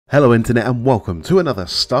Hello Internet and welcome to another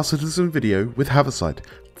Star Citizen video with Haverside.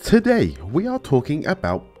 Today we are talking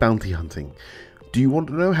about bounty hunting. Do you want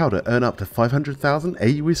to know how to earn up to 500,000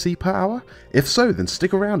 AUEC per hour? If so, then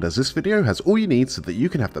stick around as this video has all you need so that you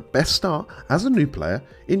can have the best start as a new player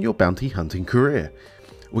in your bounty hunting career.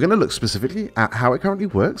 We're going to look specifically at how it currently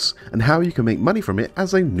works and how you can make money from it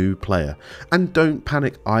as a new player. And don't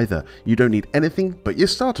panic either, you don't need anything but your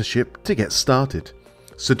starter ship to get started.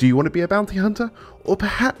 So do you want to be a bounty hunter? Or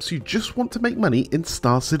perhaps you just want to make money in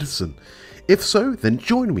Star Citizen? If so, then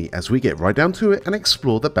join me as we get right down to it and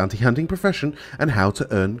explore the bounty hunting profession and how to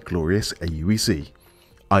earn glorious AUEC.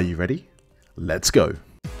 Are you ready? Let's go!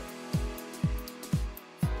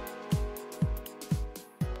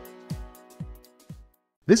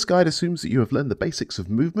 This guide assumes that you have learned the basics of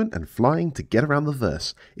movement and flying to get around the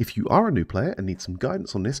verse. If you are a new player and need some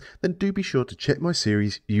guidance on this, then do be sure to check my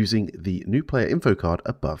series using the new player info card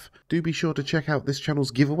above. Do be sure to check out this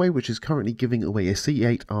channel's giveaway, which is currently giving away a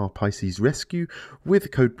C8R Pisces Rescue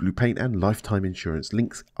with code BLUEPAINT and lifetime insurance.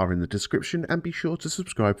 Links are in the description, and be sure to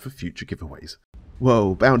subscribe for future giveaways.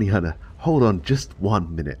 Whoa, bounty hunter, hold on just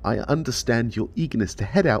 1 minute. I understand your eagerness to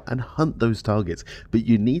head out and hunt those targets, but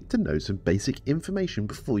you need to know some basic information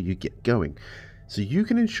before you get going, so you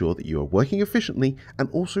can ensure that you are working efficiently and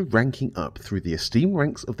also ranking up through the esteemed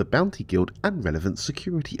ranks of the Bounty Guild and relevant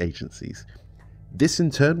security agencies. This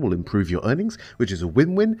in turn will improve your earnings, which is a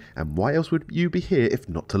win-win, and why else would you be here if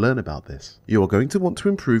not to learn about this? You are going to want to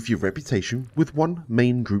improve your reputation with one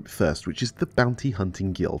main group first, which is the Bounty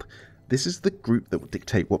Hunting Guild. This is the group that will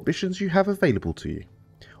dictate what missions you have available to you.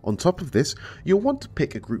 On top of this, you'll want to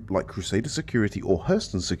pick a group like Crusader Security or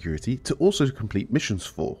Hurston Security to also complete missions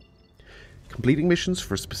for. Completing missions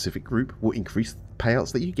for a specific group will increase the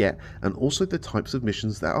payouts that you get and also the types of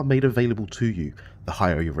missions that are made available to you. The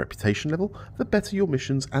higher your reputation level, the better your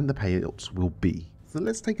missions and the payouts will be. So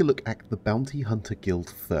let's take a look at the Bounty Hunter Guild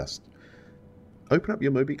first. Open up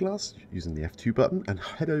your Mobi Glass using the F2 button and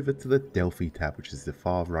head over to the Delphi tab, which is the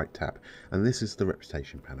far right tab, and this is the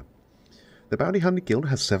reputation panel. The Bounty Hunter Guild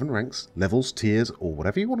has 7 ranks, levels, tiers, or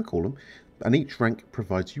whatever you want to call them, and each rank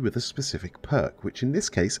provides you with a specific perk, which in this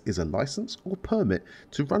case is a license or permit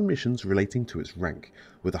to run missions relating to its rank,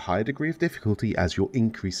 with a higher degree of difficulty as your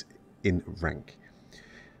increase in rank.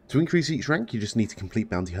 To increase each rank, you just need to complete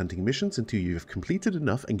bounty hunting missions until you have completed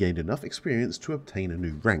enough and gained enough experience to obtain a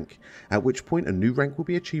new rank, at which point a new rank will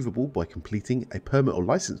be achievable by completing a permit or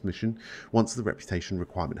license mission once the reputation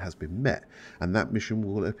requirement has been met, and that mission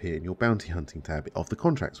will appear in your bounty hunting tab of the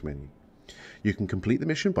contracts menu. You can complete the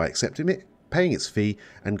mission by accepting it, paying its fee,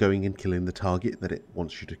 and going and killing the target that it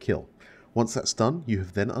wants you to kill. Once that's done, you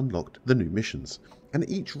have then unlocked the new missions, and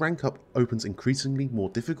each rank up opens increasingly more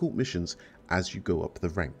difficult missions as you go up the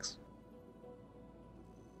ranks.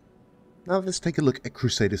 Now let's take a look at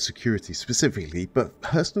Crusader Security specifically, but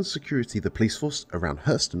Hurston Security, the police force around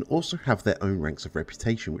Hurston, also have their own ranks of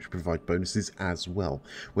reputation which provide bonuses as well.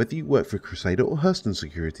 Whether you work for Crusader or Hurston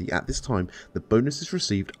Security, at this time the bonuses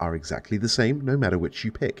received are exactly the same no matter which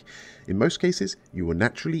you pick. In most cases, you will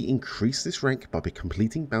naturally increase this rank by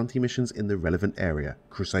completing bounty missions in the relevant area,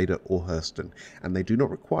 Crusader or Hurston, and they do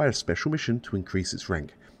not require a special mission to increase its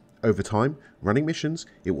rank. Over time, running missions,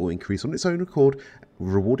 it will increase on its own accord,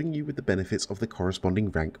 rewarding you with the benefits of the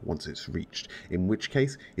corresponding rank once it's reached, in which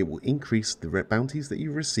case it will increase the bounties that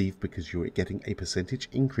you receive because you're getting a percentage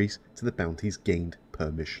increase to the bounties gained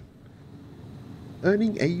per mission.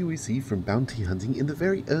 Earning AUEC from bounty hunting in the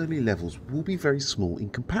very early levels will be very small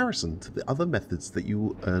in comparison to the other methods that you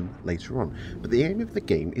will earn later on, but the aim of the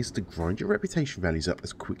game is to grind your reputation values up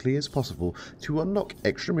as quickly as possible to unlock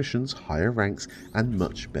extra missions, higher ranks, and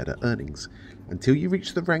much better earnings. Until you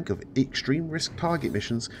reach the rank of Extreme Risk Target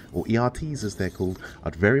Missions, or ERTs as they're called,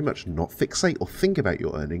 I'd very much not fixate or think about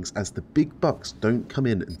your earnings, as the big bucks don't come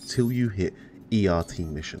in until you hit ERT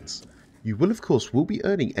missions. You will of course be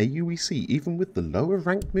earning AUEC even with the lower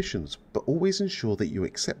ranked missions, but always ensure that you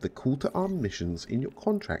accept the call to arm missions in your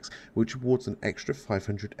contracts, which awards an extra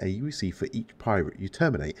 500 AUEC for each pirate you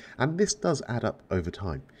terminate, and this does add up over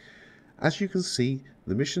time. As you can see,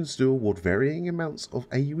 the missions do award varying amounts of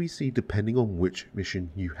AUEC depending on which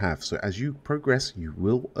mission you have, so as you progress you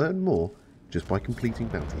will earn more just by completing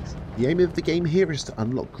bounties. The aim of the game here is to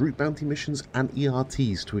unlock group bounty missions and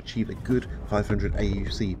ERTs to achieve a good 500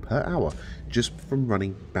 AUC per hour just from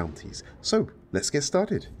running bounties. So let's get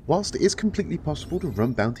started. Whilst it is completely possible to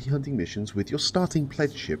run bounty hunting missions with your starting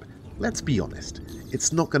pledge ship, Let's be honest,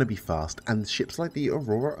 it's not going to be fast, and ships like the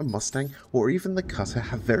Aurora and Mustang or even the Cutter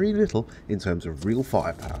have very little in terms of real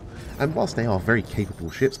firepower, and whilst they are very capable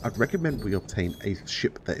ships, I'd recommend we obtain a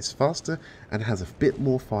ship that is faster and has a bit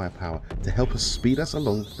more firepower to help us speed us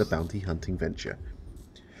along the bounty hunting venture.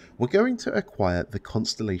 We're going to acquire the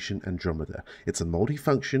Constellation Andromeda. It's a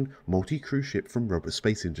multi-function, multi-crew ship from Robot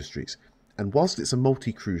Space Industries, and whilst it's a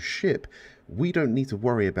multi-crew ship, we don't need to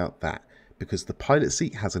worry about that, because the pilot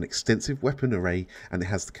seat has an extensive weapon array and it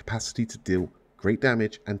has the capacity to deal great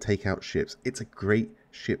damage and take out ships. It's a great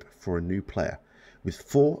ship for a new player. With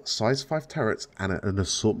 4 size 5 turrets and an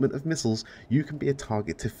assortment of missiles, you can be a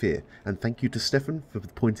target to fear, and thank you to Stefan for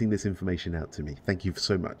pointing this information out to me. Thank you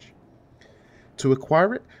so much. To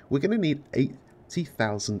acquire it, we're going to need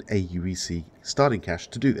 80,000 AUEC starting cash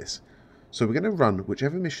to do this. So we're going to run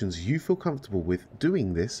whichever missions you feel comfortable with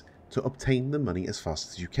doing this to obtain the money as fast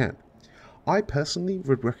as you can. I personally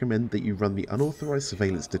would recommend that you run the Unauthorized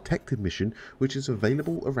Surveillance Detective mission, which is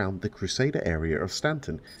available around the Crusader area of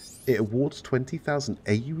Stanton. It awards 20,000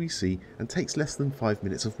 AUEC and takes less than 5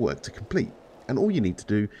 minutes of work to complete. And all you need to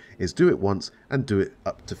do is do it once and do it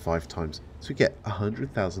up to 5 times to get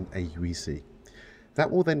 100,000 AUEC. That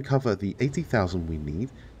will then cover the 80,000 we need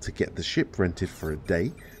to get the ship rented for a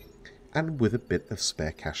day, and with a bit of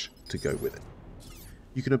spare cash to go with it.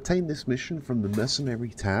 You can obtain this mission from the Mercenary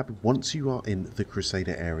tab once you are in the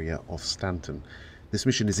Crusader area of Stanton. This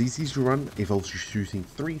mission is easy to run, involves you shooting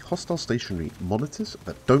 3 hostile stationary monitors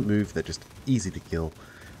that don't move, they're just easy to kill.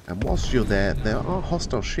 And whilst you're there are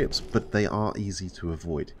hostile ships, but they are easy to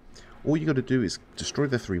avoid. All you got to do is destroy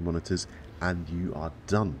the 3 monitors and you are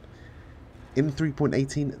done. In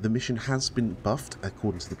 3.18, the mission has been buffed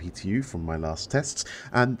according to the PTU from my last tests,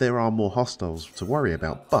 and there are more hostiles to worry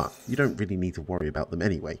about, but you don't really need to worry about them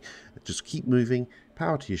anyway. Just keep moving,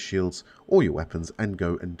 power to your shields or your weapons, and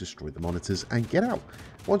go and destroy the monitors and get out.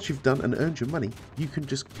 Once you've done and earned your money, you can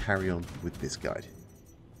just carry on with this guide.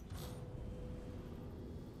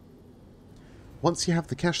 Once you have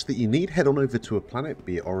the cash that you need, head on over to a planet,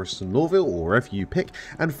 be it Hurston, Norville, or wherever you pick,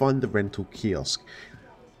 and find the rental kiosk.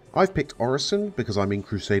 I've picked Hurston because I'm in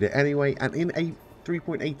Crusader anyway, and in a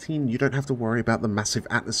 3.18 you don't have to worry about the massive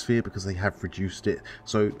atmosphere because they have reduced it,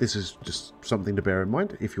 so this is just something to bear in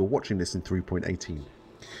mind if you're watching this in 3.18.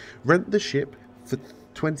 Rent the ship for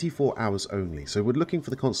 24 hours only, so we're looking for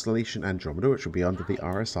the Constellation Andromeda, which will be under the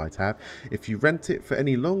RSI tab. If you rent it for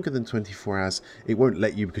any longer than 24 hours, it won't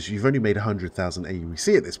let you because you've only made 100,000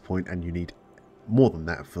 AUEC at this point and you need more than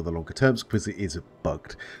that for the longer terms because it is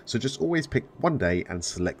bugged. So just always pick one day and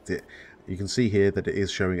select it. You can see here that it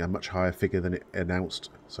is showing a much higher figure than it announced,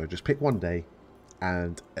 so just pick one day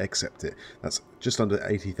and accept it. That's just under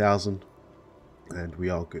 80,000 and we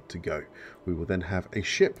are good to go. We will then have a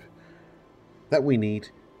ship that we need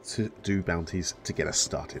to do bounties to get us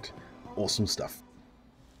started. Awesome stuff.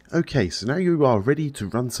 Okay, so now you are ready to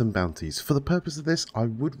run some bounties. For the purpose of this, I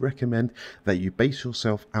would recommend that you base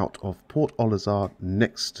yourself out of Port Olazar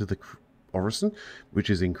next to the Hurston, which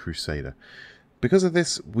is in Crusader. Because of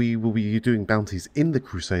this, we will be doing bounties in the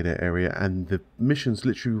Crusader area, and the missions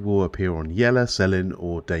literally will appear on Yela, Selin,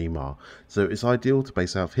 or Daymar. So it's ideal to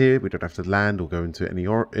base out here. We don't have to land or go into any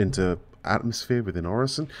atmosphere within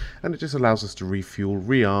Hurston, and it just allows us to refuel,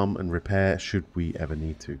 rearm and repair should we ever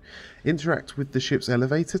need to. Interact with the ship's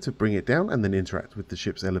elevator to bring it down, and then interact with the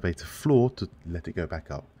ship's elevator floor to let it go back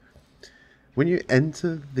up. When you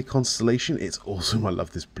enter the Constellation, it's awesome. I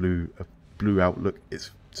love this blue outlook.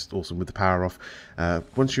 It's just awesome with the power off.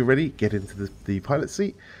 Once you're ready, get into the pilot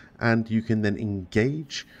seat and you can then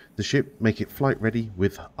engage the ship, make it flight ready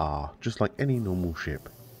with R, just like any normal ship.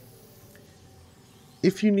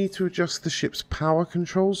 If you need to adjust the ship's power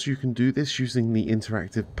controls, you can do this using the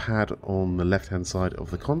interactive pad on the left hand side of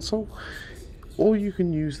the console, or you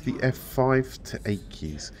can use the F5 to 8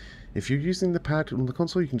 keys. If you're using the pad on the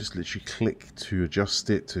console, you can just literally click to adjust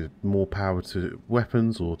it to more power to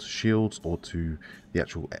weapons or to shields or to the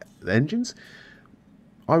actual engines.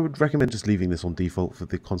 I would recommend just leaving this on default for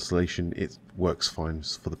the Constellation. It works fine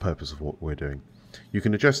for the purpose of what we're doing. You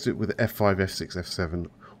can adjust it with F5, F6, F7,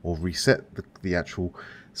 or reset the actual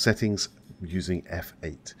settings using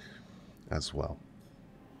F8 as well.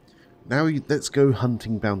 Now let's go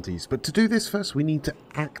hunting bounties, but to do this first we need to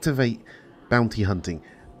activate bounty hunting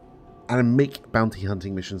and make bounty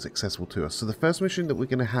hunting missions accessible to us. So the first mission that we're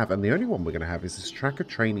going to have, and the only one we're going to have, is this Tracker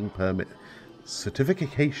Training Permit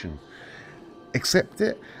Certification. Accept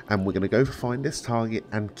it, and we're going to go find this target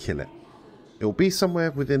and kill it. It'll be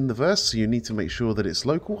somewhere within the verse, so you need to make sure that it's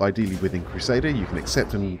local, ideally within Crusader. You can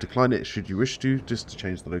accept and decline it should you wish to, just to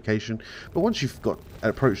change the location. But once you've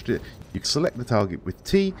approached it, you can select the target with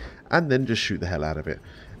T and then just shoot the hell out of it.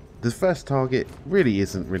 The first target really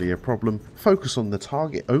isn't really a problem. Focus on the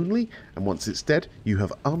target only, and once it's dead, you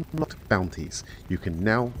have unlocked bounties. You can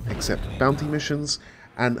now accept bounty missions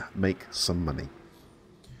and make some money.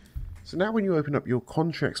 So now when you open up your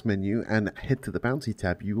contracts menu and head to the bounty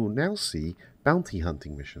tab, you will now see bounty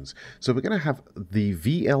hunting missions. So we're going to have the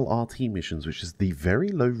VLRT missions, which is the very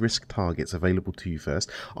low risk targets available to you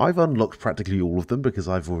first. I've unlocked practically all of them because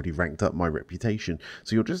I've already ranked up my reputation.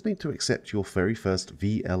 So you'll just need to accept your very first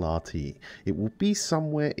VLRT. It will be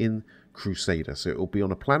somewhere in Crusader. So it will be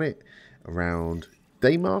on a planet around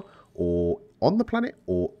Daymar, or on the planet,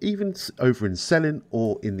 or even over in Selin,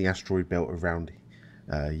 or in the asteroid belt around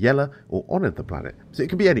Yella, or on the planet. So it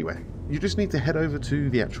can be anywhere. You just need to head over to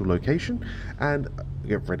the actual location and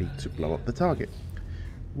get ready to blow up the target.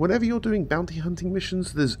 Whenever you're doing bounty hunting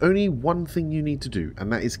missions, there's only one thing you need to do,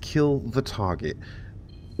 and that is kill the target.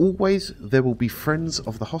 Always there will be friends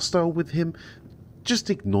of the hostile with him. Just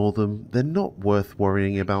ignore them. They're not worth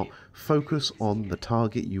worrying about. Focus on the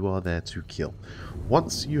target you are there to kill.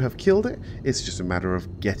 Once you have killed it, it's just a matter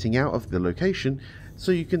of getting out of the location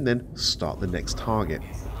so you can then start the next target,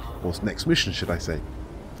 or next mission should I say.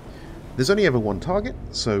 There's only ever one target,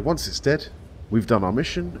 so once it's dead, we've done our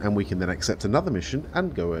mission, and we can then accept another mission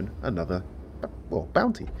and go earn another, well,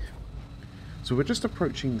 bounty. So we're just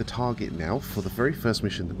approaching the target now for the very first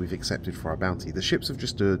mission that we've accepted for our bounty. The ships have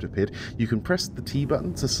just appeared. You can press the T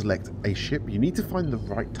button to select a ship. You need to find the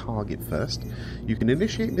right target first. You can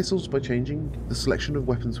initiate missiles by changing the selection of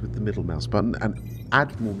weapons with the middle mouse button, and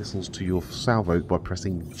add more missiles to your salvo by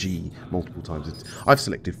pressing G multiple times. I've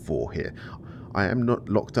selected 4 here. I am not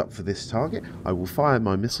locked up for this target. I will fire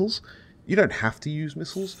my missiles. You don't have to use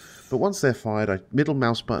missiles, but once they're fired, I middle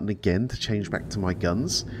mouse button again to change back to my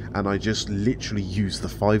guns, and I just literally use the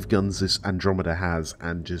 5 guns this Andromeda has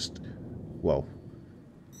and just, well,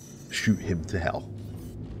 shoot him to hell.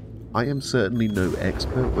 I am certainly no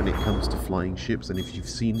expert when it comes to flying ships, and if you've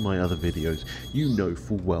seen my other videos, you know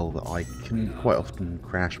full well that I can quite often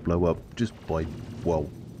crash, blow up just by, well,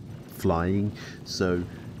 flying. So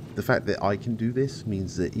the fact that I can do this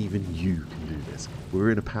means that even you can do this.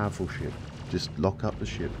 We're in a powerful ship. Just lock up the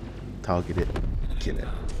ship, target it, kill it.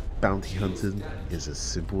 Bounty hunting is as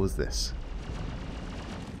simple as this.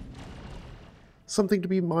 Something to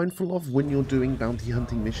be mindful of when you're doing bounty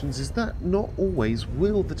hunting missions is that not always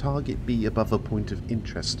will the target be above a point of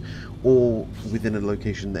interest or within a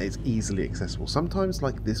location that is easily accessible. Sometimes,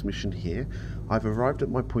 like this mission here, I've arrived at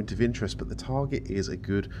my point of interest, but the target is a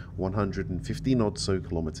good 115 odd so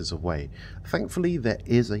kilometers away. Thankfully, there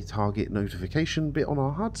is a target notification bit on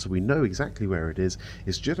our HUD, so we know exactly where it is.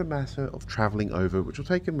 It's just a matter of traveling over, which will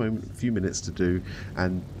take a few minutes to do,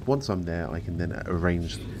 and once I'm there, I can then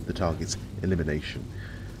arrange the target's elimination.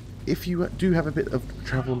 If you do have a bit of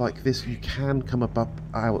travel like this, you can come up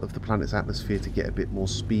out of the planet's atmosphere to get a bit more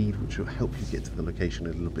speed, which will help you get to the location a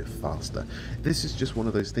little bit faster. This is just one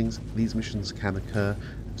of those things. These missions can occur,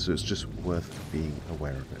 so it's just worth being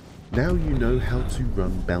aware of it. Now you know how to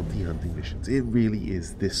run bounty hunting missions. It really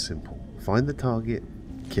is this simple. Find the target,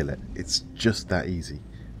 kill it. It's just that easy.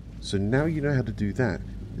 So now you know how to do that,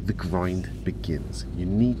 the grind begins. You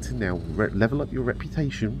need to now level up your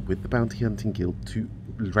reputation with the Bounty Hunting Guild to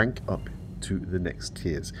rank up to the next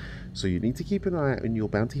tiers. So you need to keep an eye out in your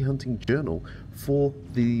bounty hunting journal for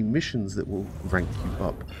the missions that will rank you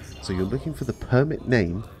up. So you're looking for the permit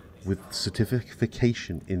name with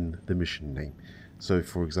certification in the mission name. So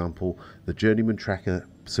for example, the Journeyman Tracker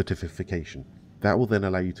certification. That will then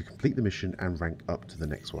allow you to complete the mission and rank up to the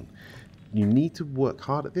next one. You need to work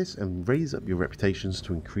hard at this and raise up your reputations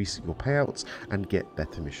to increase your payouts and get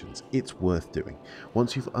better missions. It's worth doing.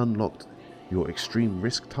 Once you've unlocked your extreme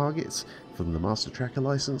risk targets from the Master Tracker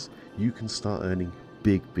license, you can start earning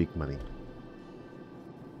big money.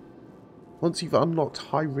 Once you've unlocked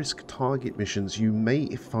high-risk target missions, you may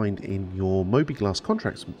find in your Moby-Glass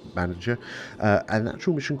Contracts Manager an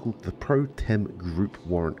actual mission called the Pro-Tem Group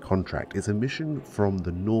Warrant Contract. It's a mission from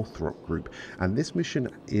the Northrop Group, and this mission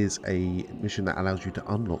is a mission that allows you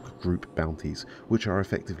to unlock group bounties, which are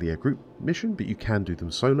effectively a group mission, but you can do them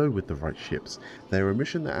solo with the right ships. They're a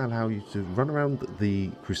mission that allow you to run around the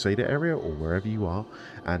Crusader area, or wherever you are,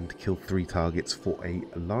 and kill 3 targets for a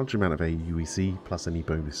large amount of AUEC plus any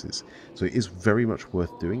bonuses. So it is very much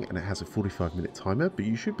worth doing, and it has a 45-minute timer, but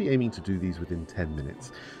you should be aiming to do these within 10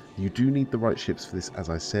 minutes. You do need the right ships for this, as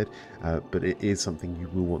I said, but it is something you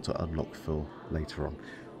will want to unlock for later on.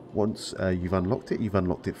 Once you've unlocked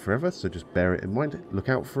it forever, so just bear it in mind, look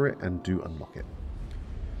out for it and do unlock it.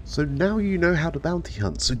 So now you know how to bounty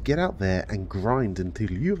hunt, so get out there and grind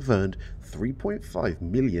until you have earned 3.5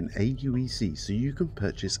 million AUEC so you can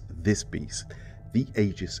purchase this beast, the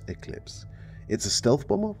Aegis Eclipse. It's a stealth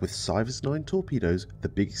bomber with Cyvers 9 torpedoes, the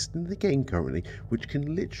biggest in the game currently, which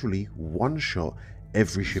can literally one-shot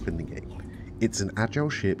every ship in the game. It's an agile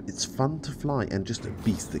ship, it's fun to fly, and just a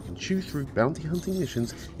beast that can chew through bounty hunting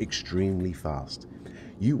missions extremely fast.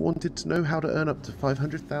 You wanted to know how to earn up to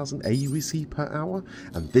 500,000 AUEC per hour,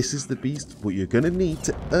 and this is the beast what you're going to need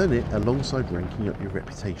to earn it alongside ranking up your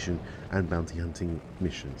reputation and bounty hunting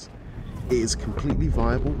missions. It is completely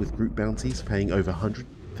viable with group bounties paying over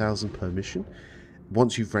 100,000 per mission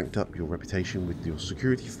once you've ranked up your reputation with your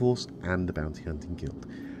security force and the bounty hunting guild.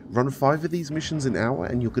 Run 5 of these missions an hour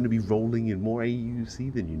and you're going to be rolling in more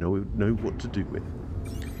AUEC than you know what to do with.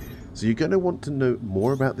 So you're going to want to know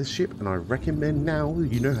more about this ship, and I recommend now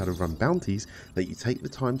that you know how to run bounties that you take the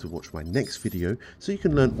time to watch my next video so you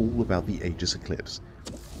can learn all about the Aegis Eclipse.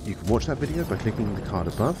 You can watch that video by clicking the card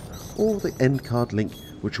above or the end card link,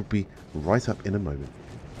 which will be right up in a moment.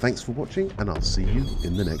 Thanks for watching, and I'll see you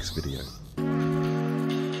in the next video.